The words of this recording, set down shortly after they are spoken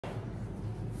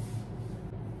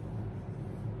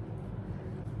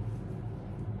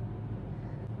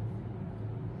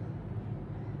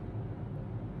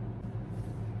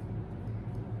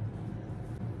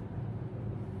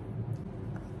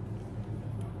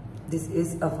This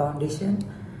is a foundation,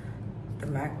 the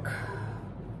MAC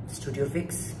Studio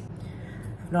Fix.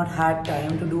 I've not had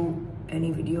time to do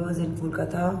any videos in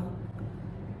Kolkata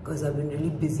because I've been really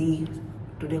busy.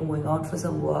 Today I'm going out for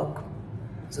some work.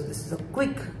 So this is a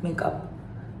quick makeup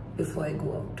before I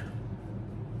go out.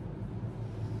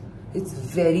 It's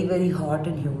very, very hot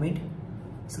and humid,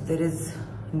 so there is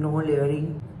no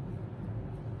layering.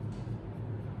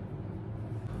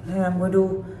 And I'm going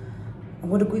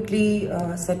to quickly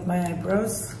set my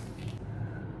eyebrows.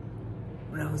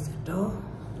 Brow setter.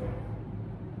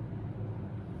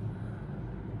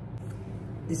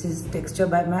 This is Texture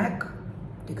by MAC.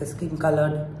 Take a skin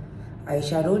colored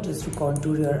eyeshadow just to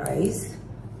contour your eyes.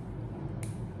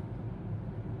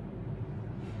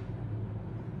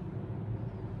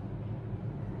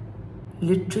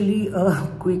 Literally a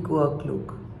quick work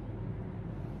look.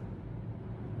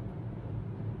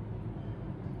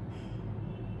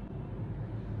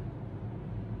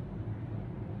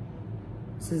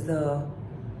 This is the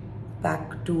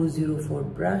PAC 204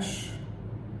 brush,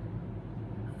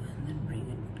 and then bring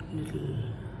it a little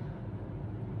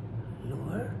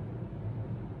lower.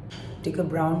 Take a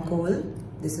brown coal.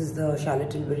 This is the shallot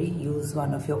tilbury. Use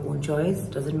one of your own choice,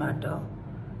 doesn't matter.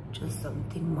 Just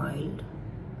something mild.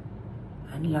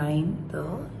 And line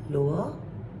the lower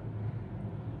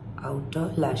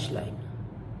outer lash line.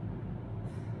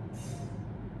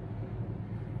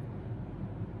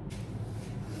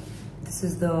 This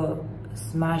is the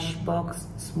Smashbox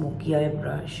Smoky Eye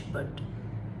brush, but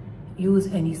use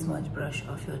any smudge brush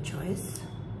of your choice.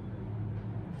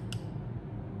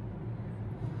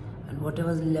 And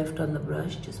whatever is left on the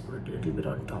brush, just put it a little bit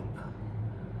on top.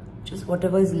 Just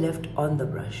whatever is left on the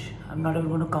brush. I'm not even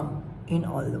going to come in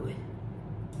all the way.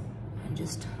 And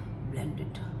just blend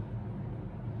it.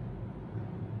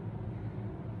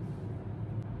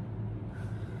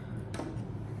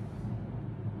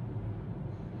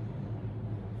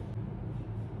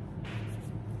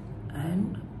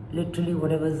 And literally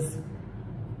whatever's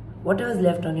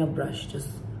left on your brush, just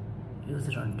use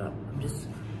it on top. I'm just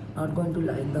not going to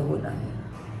line the whole eye.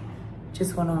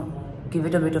 Just wanna give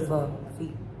it a bit of a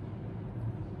feel.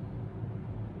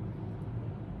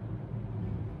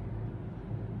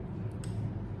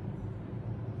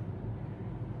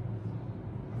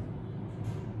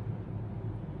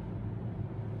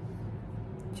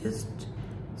 Just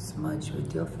smudge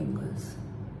with your fingers.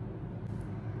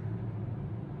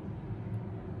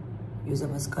 Use a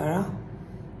mascara.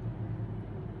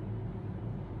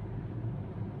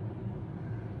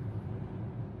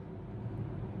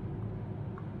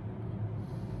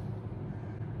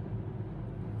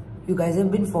 You guys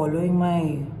have been following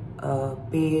my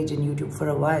page and YouTube for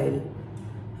a while,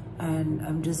 and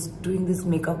I'm just doing this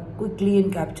makeup quickly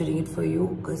and capturing it for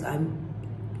you because I'm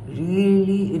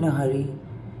really in a hurry.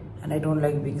 And I don't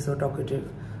like being so talkative,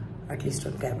 at least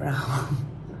on camera.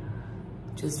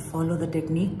 Just follow the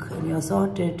technique and you're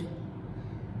sorted.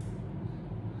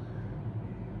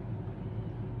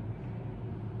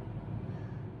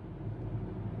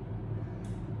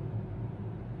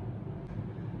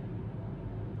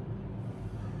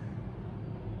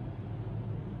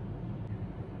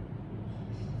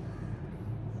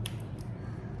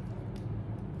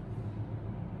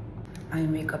 Eye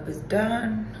makeup is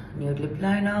done. Nude lip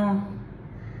liner.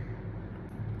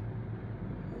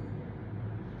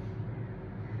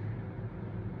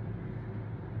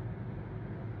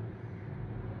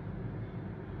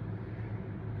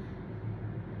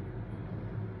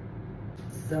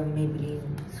 Some Maybelline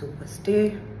Super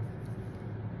Stay.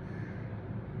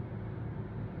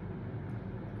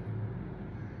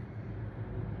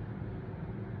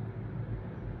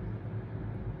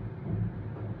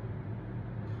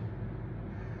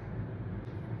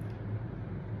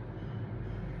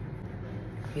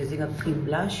 Using a cream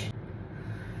blush.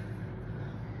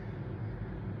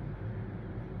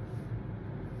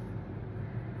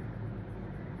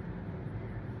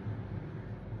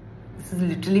 This is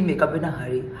literally makeup in a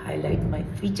hurry. Highlight my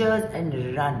features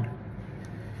and run.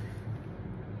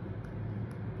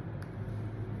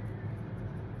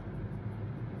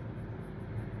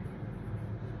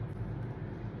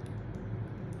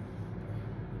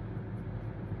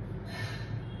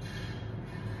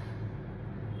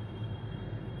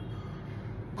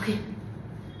 Okay.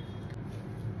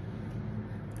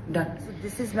 Done. So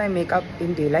this is my makeup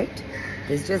in daylight.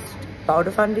 It's just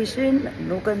powder foundation,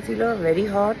 no concealer, very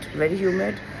hot, very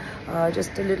humid.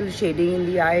 Just a little shading in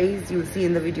the eyes. You'll see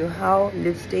in the video how.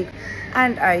 Lipstick,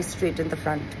 and I straighten the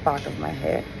front part of my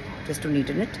hair just to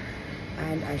neaten it.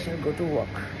 And I shall go to work.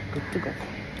 Good to go.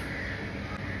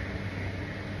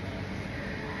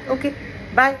 Okay,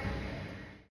 bye.